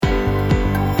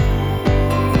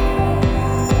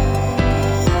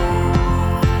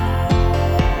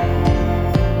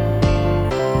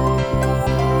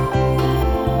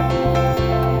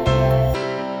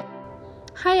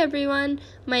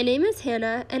My name is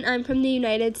Hannah, and I'm from the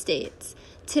United States.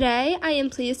 Today, I am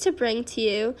pleased to bring to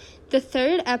you the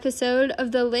third episode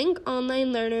of the Link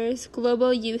Online Learners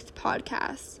Global Youth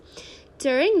Podcast.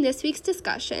 During this week's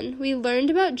discussion, we learned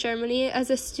about Germany as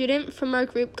a student from our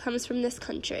group comes from this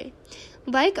country.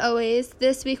 Like always,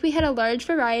 this week we had a large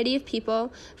variety of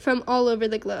people from all over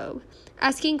the globe,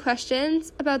 asking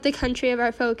questions about the country of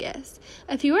our focus.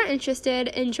 If you are interested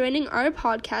in joining our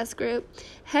podcast group,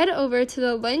 head over to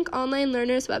the Link Online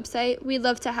Learners website. We'd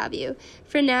love to have you.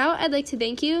 For now, I'd like to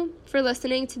thank you for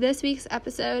listening to this week's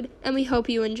episode, and we hope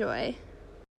you enjoy.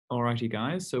 Alrighty,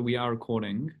 guys, so we are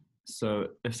recording. So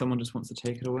if someone just wants to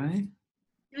take it away.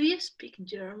 Do you speak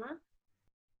German?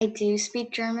 I do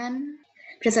speak German.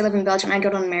 Because I live in Belgium, I go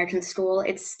to an American school.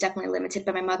 It's definitely limited,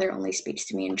 but my mother only speaks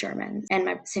to me in German, and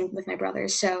same with my brother,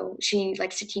 so she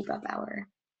likes to keep up our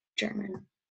German.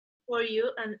 For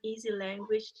you, an easy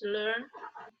language to learn?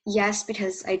 Yes,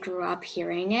 because I grew up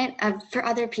hearing it. For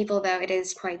other people, though, it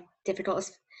is quite difficult,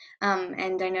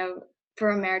 and I know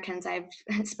for Americans, I've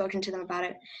spoken to them about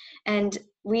it, and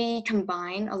we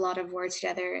combine a lot of words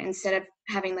together. Instead of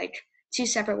having like two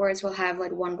separate words, we'll have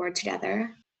like one word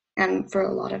together. And for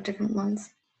a lot of different ones.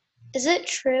 Is it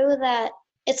true that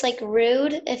it's like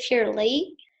rude if you're late?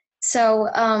 So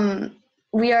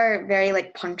we are very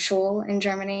like punctual in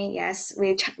Germany. Yes,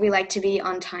 we like to be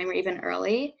on time or even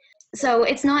early. So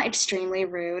it's not extremely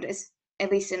rude,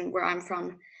 at least in where I'm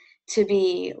from, to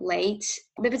be late.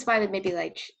 If it's by maybe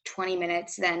like 20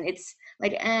 minutes, then it's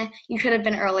like you could have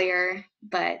been earlier,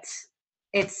 but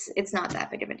it's not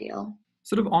that big of a deal.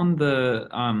 Sort of on the,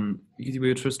 because we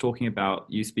were just talking about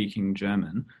you speaking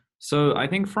German. So I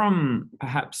think from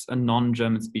perhaps a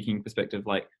non-German speaking perspective,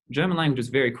 like German language is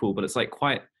very cool, but it's like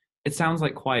it sounds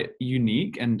like quite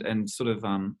unique and sort of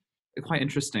quite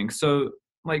interesting. So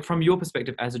like from your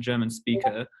perspective as a German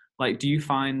speaker, like do you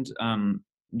find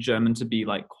German to be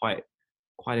like quite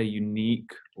a unique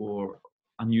or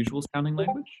unusual sounding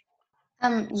language?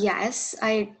 Yes,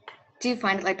 I do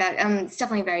find it like that. It's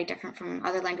definitely very different from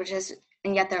other languages.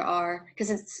 And yet there are,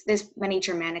 because there's many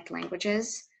Germanic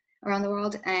languages around the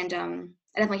world, and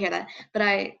I definitely hear that.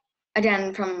 But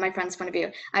again, from my friend's point of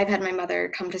view, I've had my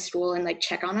mother come to school and like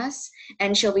check on us,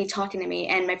 and she'll be talking to me,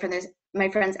 and my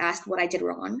friends asked what I did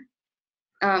wrong,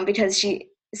 because she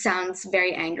sounds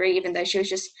very angry, even though she was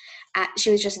just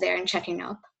there and checking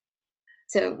up.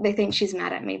 So they think she's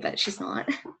mad at me, but she's not.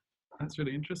 That's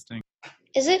really interesting.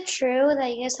 Is it true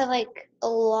that you guys have like a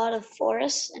lot of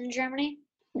forests in Germany?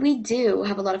 We do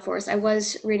have a lot of forests. I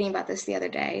was reading about this the other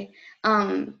day.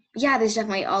 Yeah, there's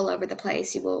definitely all over the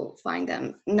place. You will find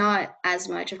them. Not as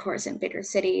much, of course, in bigger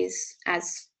cities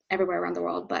as everywhere around the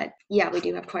world, but yeah, we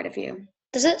do have quite a few.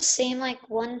 Does it seem like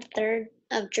 1/3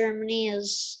 of Germany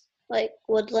is like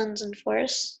woodlands and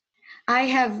forests? I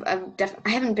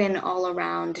haven't been all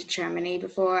around Germany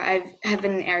before. I have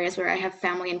been in areas where I have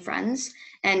family and friends,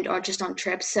 or just on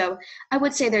trips. So I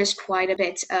would say there's quite a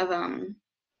bit of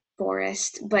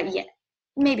forest, but yeah,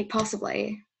 maybe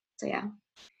possibly. So yeah.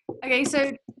 Okay,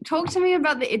 so talk to me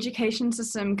about the education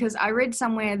system, because I read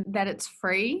somewhere that it's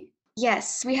free.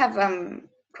 Yes, we have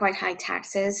quite high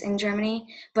taxes in Germany,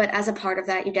 but as a part of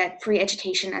that, you get free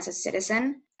education as a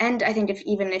citizen. And I think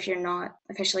even if you're not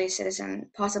officially a citizen,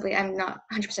 possibly, I'm not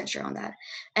 100% sure on that.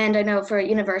 And I know for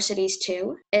universities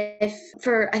too,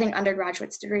 for I think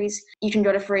undergraduate degrees, you can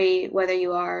go to free whether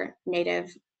you are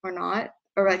native or not,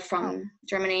 or like from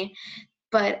Germany.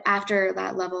 But after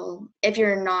that level, if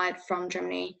you're not from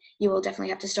Germany, you will definitely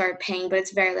have to start paying, but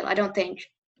it's very little. I don't think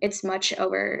it's much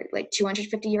over like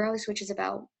 250 euros, which is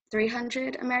about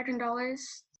 300 American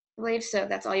dollars, I believe. So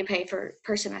that's all you pay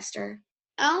per semester.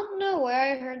 I don't know where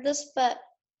I heard this, but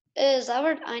is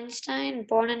Albert Einstein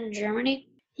born in Germany?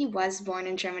 He was born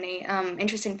in Germany.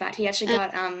 Interesting fact, he actually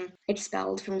got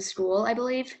expelled from school, I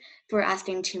believe, for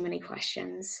asking too many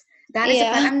questions. That is a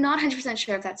fact. I'm not 100%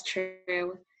 sure if that's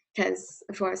true, because,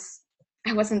 of course,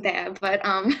 I wasn't there, but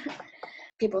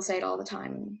people say it all the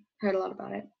time and heard a lot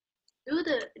about it. Do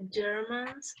the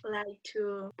Germans like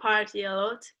to party a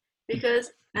lot?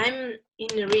 Because I'm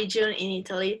in a region in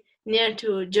Italy, near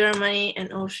to Germany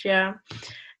and Austria,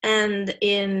 and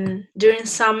during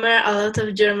summer, a lot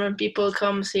of German people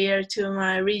comes here to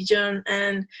my region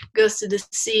and goes to the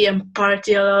sea and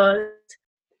party a lot.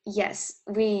 Yes,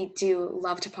 we do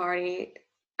love to party.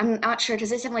 I'm not sure, because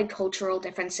there's definitely cultural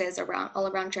differences all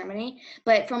around Germany.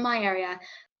 But from my area,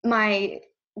 my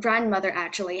grandmother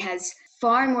actually has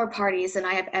far more parties than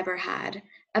I have ever had.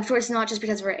 Of course, not just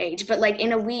because of her age, but like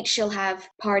in a week, she'll have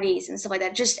parties and stuff like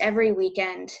that. Just every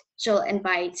weekend, she'll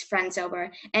invite friends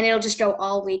over, and it'll just go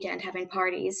all weekend having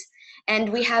parties. And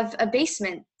we have a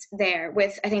basement there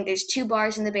with, I think there's 2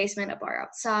 bars in the basement, a bar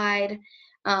outside.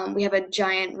 We have a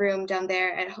giant room down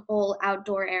there, a whole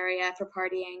outdoor area for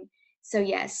partying. So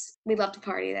yes, we love to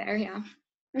party there, yeah.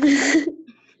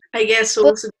 I guess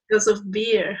also because of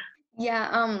beer.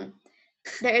 Yeah,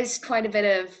 there is quite a bit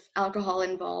of alcohol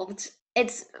involved.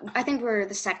 I think we're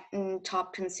the second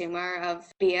top consumer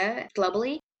of beer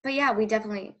globally. But yeah,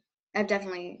 I've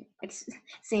definitely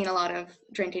seen a lot of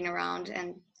drinking around,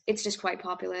 and it's just quite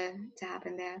popular to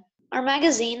happen there. Are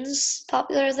magazines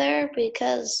popular there?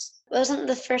 Because wasn't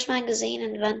the first magazine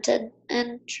invented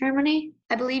in Germany?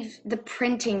 I believe the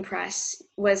printing press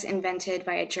was invented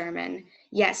by a German.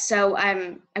 Yes, so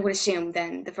I would assume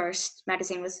then the first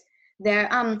magazine was there.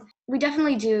 We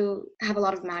definitely do have a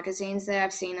lot of magazines there.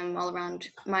 I've seen them all around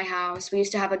my house. We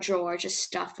used to have a drawer just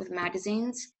stuffed with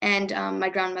magazines, and my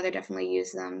grandmother definitely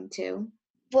used them too.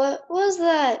 What was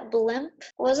that blimp?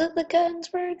 Was it the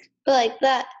Gettysburg? Like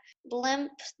that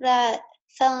blimp that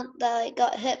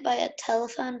got hit by a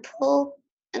telephone pole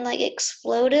and like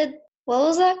exploded? What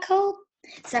was that called?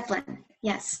 Zeppelin.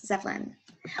 Yes, Zeppelin.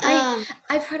 Um,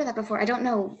 I've heard of that before. I don't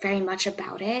know very much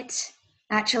about it.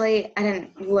 Actually, I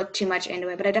didn't look too much into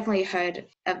it, but I definitely heard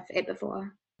of it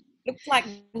before. Looks like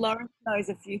Lawrence knows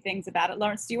a few things about it.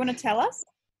 Lawrence, do you want to tell us?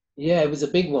 Yeah, it was a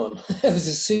big one. It was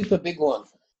a super big one.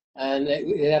 And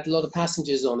it had a lot of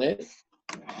passengers on it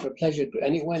for a pleasure.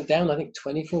 And it went down, I think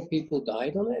 24 people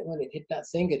died on it when it hit that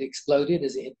thing. It exploded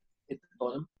as it hit the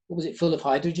bottom. What was it, full of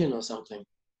hydrogen or something?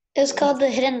 it was called the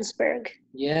Hindenburg.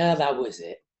 Yeah, that was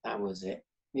it. That was it.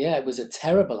 Yeah, it was a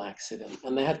terrible accident.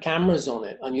 And they had cameras on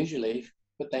it, unusually,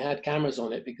 but they had cameras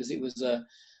on it because it was a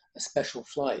special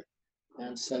flight.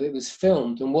 And so it was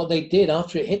filmed. And what they did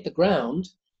after it hit the ground,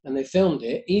 and they filmed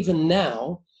it, even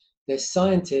now, their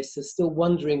scientists are still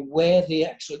wondering where the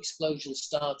actual explosion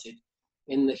started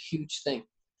in the huge thing.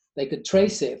 They could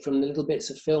trace it from the little bits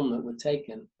of film that were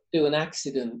taken, do an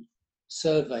accident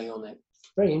survey on it.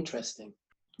 Very interesting.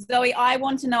 Zoe, I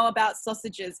want to know about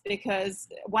sausages because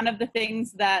one of the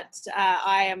things that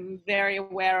I am very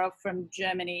aware of from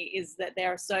Germany is that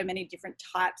there are so many different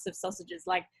types of sausages.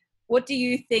 Like, what do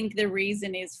you think the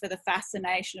reason is for the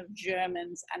fascination of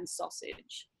Germans and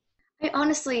sausage? I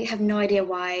honestly have no idea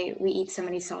why we eat so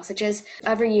many sausages.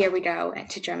 Every year we go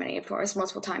to Germany, of course,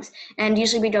 multiple times, and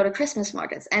usually we go to Christmas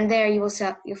markets, and there you'll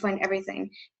find everything.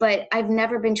 But I've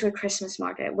never been to a Christmas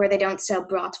market where they don't sell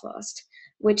Bratwurst,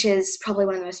 which is probably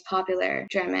one of the most popular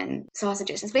German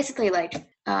sausages. It's basically like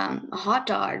a hot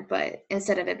dog, but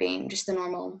instead of it being just the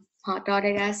normal hot dog,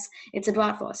 I guess, it's a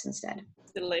Bratwurst instead.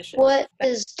 Delicious. What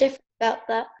is different about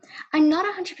that? I'm not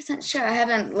 100% sure. I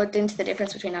haven't looked into the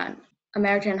difference between an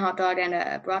American hot dog and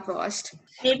a Bratwurst.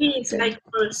 Maybe it's like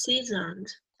more seasoned.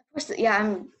 Of course, yeah,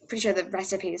 I'm pretty sure the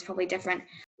recipe is probably different.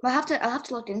 But I'll have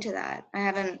to look into that. I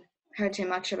haven't heard too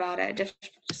much about it.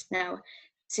 Just now,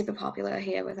 super popular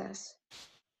here with us.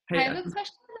 Hey, I have a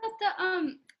question about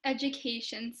the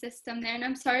education system there, and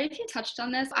I'm sorry if you touched on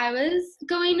this. I was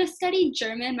going to study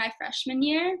German my freshman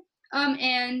year,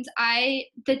 and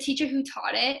the teacher who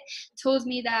taught it told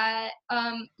me that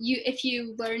if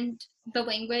you learned the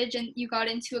language and you got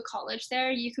into a college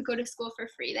there, you could go to school for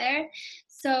free there.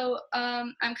 So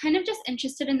I'm kind of just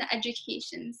interested in the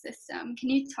education system. Can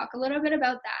you talk a little bit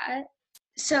about that?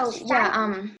 So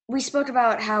yeah, we spoke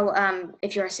about how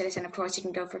if you're a citizen, of course, you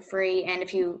can go for free, and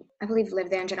if you, I believe, live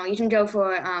there in general, you can go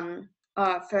for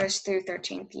first through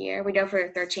 13th year. We go for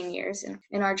 13 years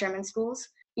in our German schools.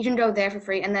 You can go there for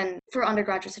free, and then for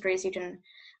undergraduate studies, you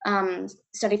can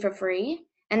study for free.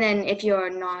 And then if you're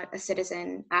not a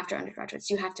citizen after undergraduates,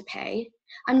 you have to pay.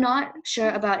 I'm not sure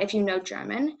about if you know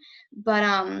German, but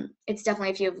it's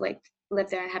definitely if you've like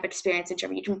lived there and have experience in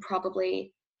German, you can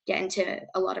probably get into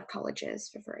a lot of colleges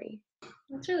for free.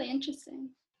 That's really interesting.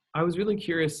 I was really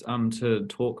curious to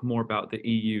talk more about the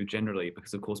EU generally,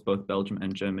 because of course both Belgium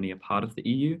and Germany are part of the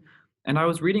EU. And I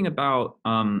was reading about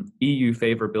EU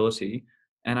favorability,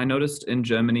 and I noticed in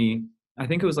Germany, I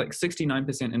think it was like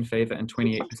 69% in favor and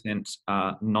 28%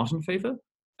 not in favor. And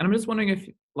I'm just wondering if,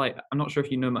 I'm not sure if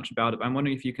you know much about it, but I'm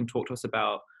wondering if you can talk to us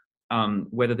about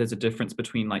whether there's a difference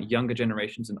between like younger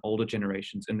generations and older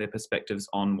generations in their perspectives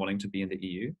on wanting to be in the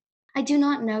EU. I do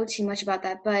not know too much about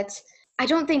that, but I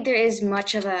don't think there is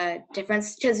much of a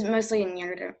difference, because mostly in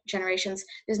younger generations,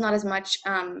 there's not as much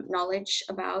knowledge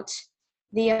about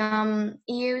the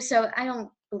EU, so I don't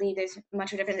believe there's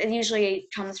much of a difference. It usually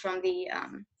comes from the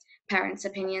parents'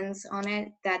 opinions on it,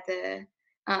 that the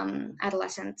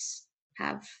adolescents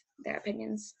have their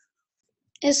opinions.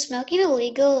 Is smoking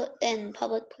illegal in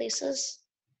public places?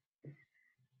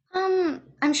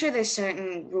 I'm sure there's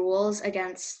certain rules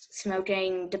against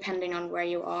smoking depending on where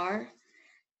you are.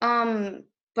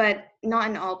 But not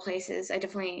in all places. I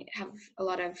definitely know a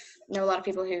lot of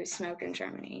people who smoke in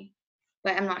Germany,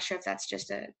 but I'm not sure if that's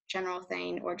just a general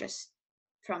thing or just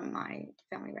from my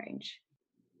family range.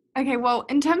 Okay, well,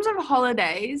 in terms of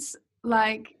holidays,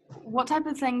 like, what type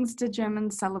of things do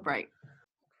Germans celebrate?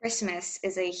 Christmas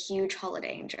is a huge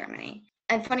holiday in Germany.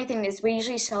 And funny thing is, we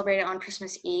usually celebrate it on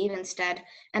Christmas Eve instead.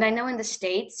 And I know in the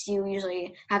States, you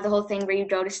usually have the whole thing where you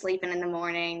go to sleep and in the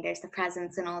morning there's the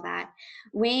presents and all that.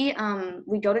 We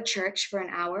go to church for an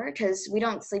hour because we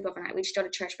don't sleep overnight. We just go to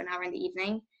church for an hour in the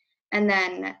evening, and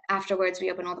then afterwards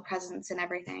we open all the presents and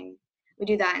everything. We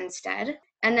do that instead.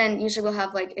 And then usually we'll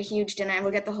have like a huge dinner and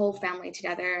we'll get the whole family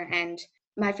together. And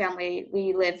my family,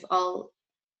 we live all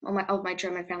of my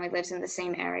German family lives in the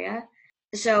same area.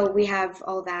 So we have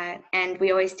all that, and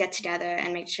we always get together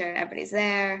and make sure everybody's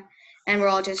there, and we're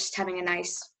all just having a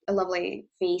lovely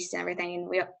feast and everything, and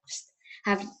we just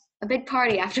have a big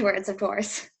party afterwards, of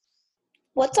course.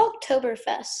 What's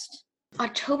Oktoberfest?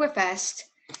 Oktoberfest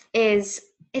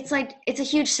it's a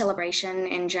huge celebration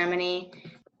in Germany.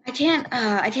 I can't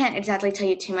exactly tell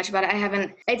you too much about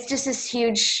it. It's just this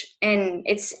huge, and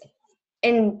it's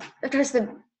in, of course, the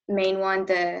main one,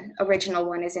 the original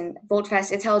one is in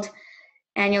Voltfest. It's held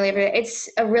annually. It's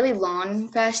a really long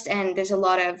fest, and there's a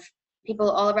lot of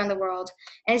people all around the world,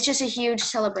 and it's just a huge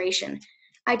celebration.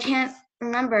 I can't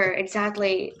remember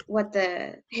exactly what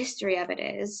the history of it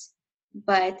is,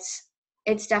 but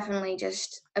it's definitely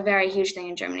just a very huge thing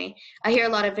in Germany. I hear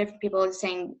a lot of different people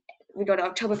saying we go to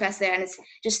Oktoberfest there, and it's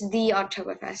just the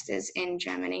Oktoberfest is in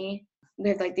Germany. We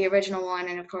have like the original one,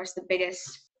 and of course the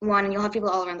biggest one, and you'll have people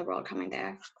all around the world coming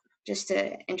there just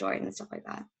to enjoy it and stuff like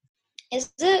that.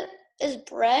 Is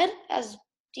bread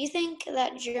do you think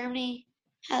that Germany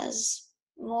has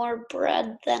more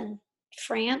bread than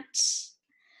France?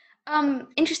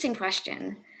 Interesting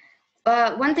question.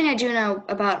 One thing I do know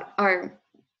about our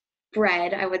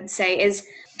bread, I would say, is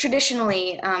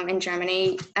traditionally in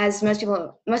Germany, as most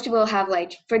people have,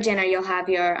 like for dinner you'll have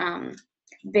your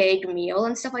big meal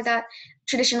and stuff like that.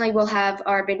 Traditionally we'll have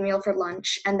our big meal for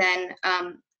lunch, and then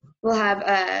we'll have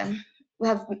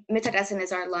Mittagessen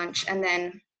as our lunch, and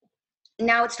then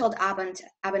now it's called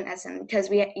Abendessen because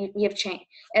we have changed,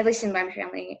 at least in my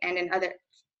family and in other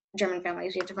German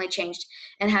families, we have definitely changed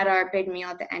and had our big meal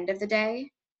at the end of the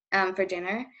day for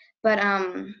dinner. But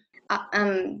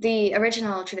the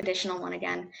original traditional one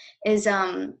again is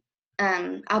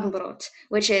Abendbrot,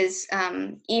 which is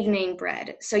evening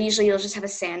bread. So usually you'll just have a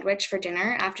sandwich for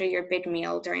dinner after your big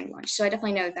meal during lunch. So I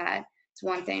definitely know that it's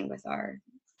one thing with our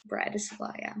bread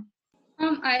supply, yeah.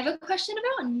 I have a question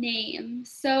about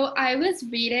names. So I was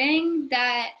reading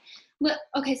that,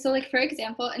 so like for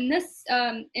example, in this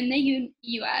in the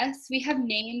U.S. we have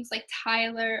names like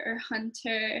Tyler or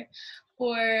Hunter,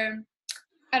 or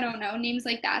I don't know, names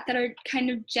like that are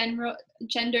kind of gender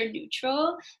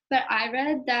neutral. But I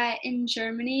read that in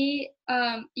Germany,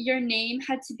 your name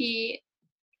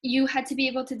you had to be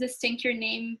able to distinct your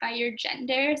name by your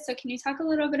gender. So can you talk a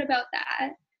little bit about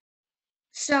that?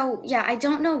 So yeah, I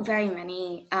don't know very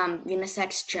many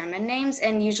unisex German names,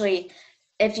 and usually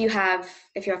if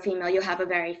you're a female, you'll have a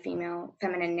very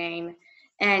feminine name,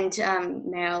 and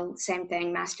male, same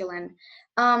thing, masculine.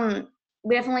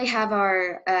 We definitely have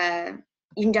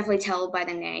you can definitely tell by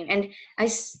the name, and I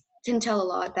can tell a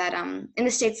lot that in the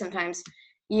States sometimes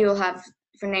you'll have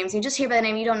for names, you just hear by the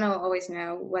name, you don't always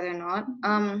know whether or not.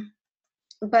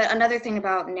 But another thing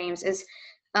about names is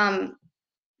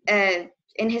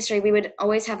in history, we would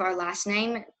always have our last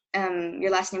name. Your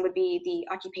last name would be the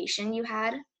occupation you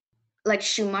had. Like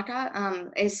Schumacher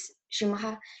is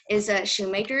a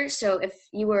shoemaker. So if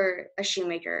you were a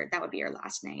shoemaker, that would be your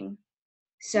last name.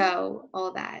 So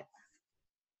all that.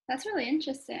 That's really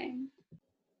interesting.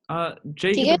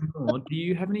 Jacob and Moore, do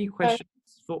you have any questions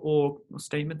or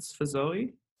statements for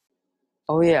Zoe?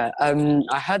 Oh yeah,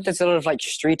 I heard there's a lot of like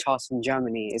street art in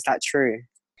Germany. Is that true?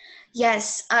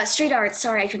 Yes, street art.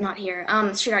 Sorry, I could not hear.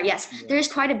 Street art. Yes, there's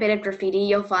quite a bit of graffiti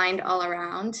you'll find all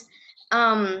around.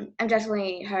 I've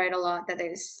definitely heard a lot that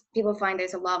people find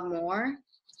there's a lot more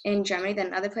in Germany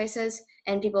than other places,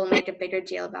 and people make a bigger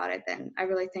deal about it than I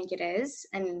really think it is.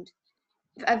 And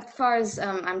as far as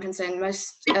I'm concerned,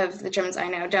 most of the Germans I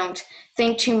know don't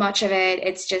think too much of it.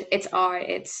 It's art.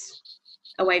 It's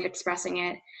a way of expressing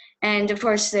it. And of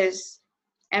course,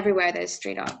 everywhere there's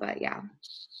street art, but yeah.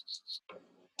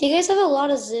 Do you guys have a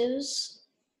lot of zoos?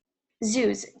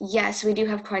 Zoos, yes, we do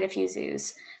have quite a few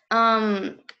zoos.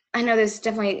 I know there's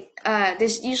definitely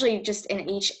there's usually just in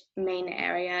each main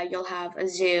area you'll have a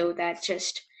zoo that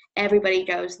just everybody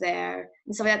goes there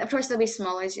and stuff like that. Of course, there'll be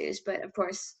smaller zoos, but of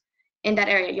course, in that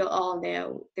area, you'll all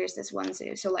know there's this one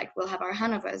zoo. So like we'll have our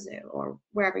Hanover Zoo or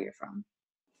wherever you're from.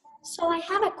 So I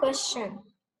have a question.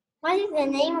 What is the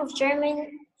name of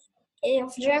Germany in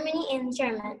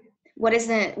German? What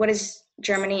is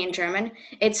Germany in German?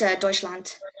 It's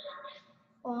Deutschland.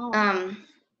 Oh,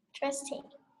 interesting.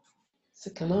 So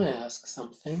can I ask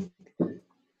something?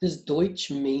 Does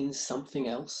Deutsch mean something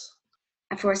else?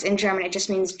 Of course, in German, it just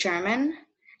means German.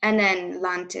 And then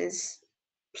Land is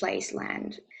place,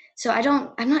 land. So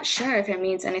I'm not sure if it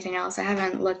means anything else. I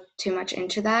haven't looked too much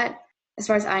into that. As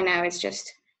far as I know, it's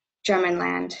just German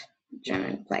land,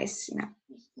 German place,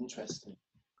 Interesting.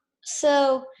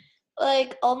 So,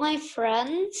 like, all my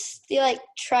friends, they, like,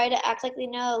 try to act like they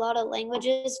know a lot of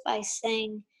languages by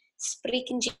saying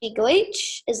sprechen Sie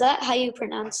Deutsch? Is that how you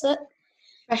pronounce it?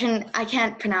 Sprechen, I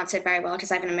can't pronounce it very well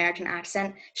because I have an American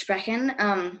accent. Sprechen,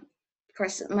 of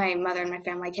course, my mother and my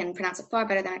family can pronounce it far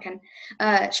better than I can.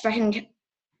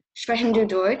 Sprechen du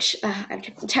Deutsch? I'm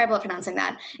terrible at pronouncing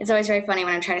that. It's always very funny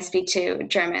when I'm trying to speak to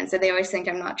Germans, so they always think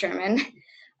I'm not German.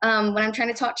 When I'm trying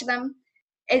to talk to them,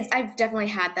 I've definitely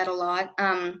had that a lot.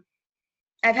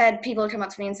 I've had people come up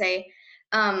to me and say,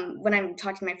 when I'm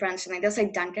talking to my friends, they'll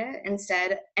say danke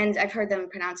instead, and I've heard them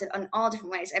pronounce it in all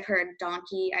different ways. I've heard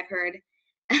donkey,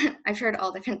 I've heard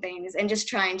all different things, and just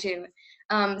trying to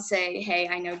say, hey,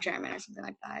 I know German or something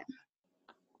like that.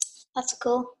 That's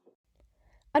cool.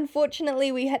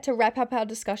 Unfortunately, we had to wrap up our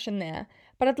discussion there,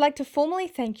 but I'd like to formally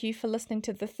thank you for listening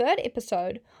to the third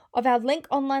episode of our Link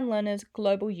Online Learners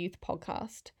Global Youth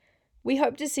Podcast. We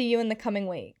hope to see you in the coming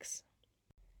weeks.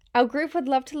 Our group would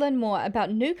love to learn more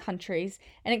about new countries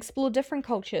and explore different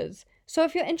cultures, so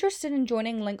if you're interested in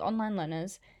joining Link Online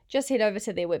Learners, just head over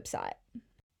to their website.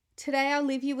 Today I'll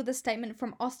leave you with a statement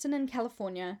from Austin in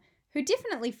California, who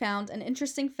definitely found an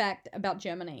interesting fact about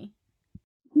Germany.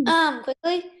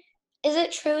 Quickly, is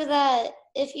it true that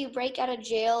if you break out of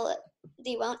jail,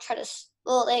 they won't try to,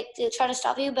 they'll try to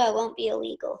stop you, but it won't be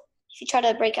illegal if you try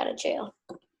to break out of jail?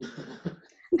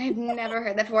 I've never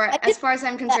heard that before. As far as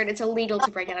I'm concerned, it's illegal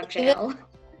to break out of jail.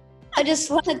 I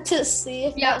just wanted to see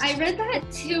if Yeah, I read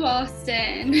that too,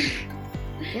 Austin.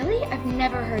 Really? I've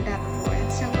never heard that before.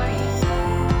 That's so funny.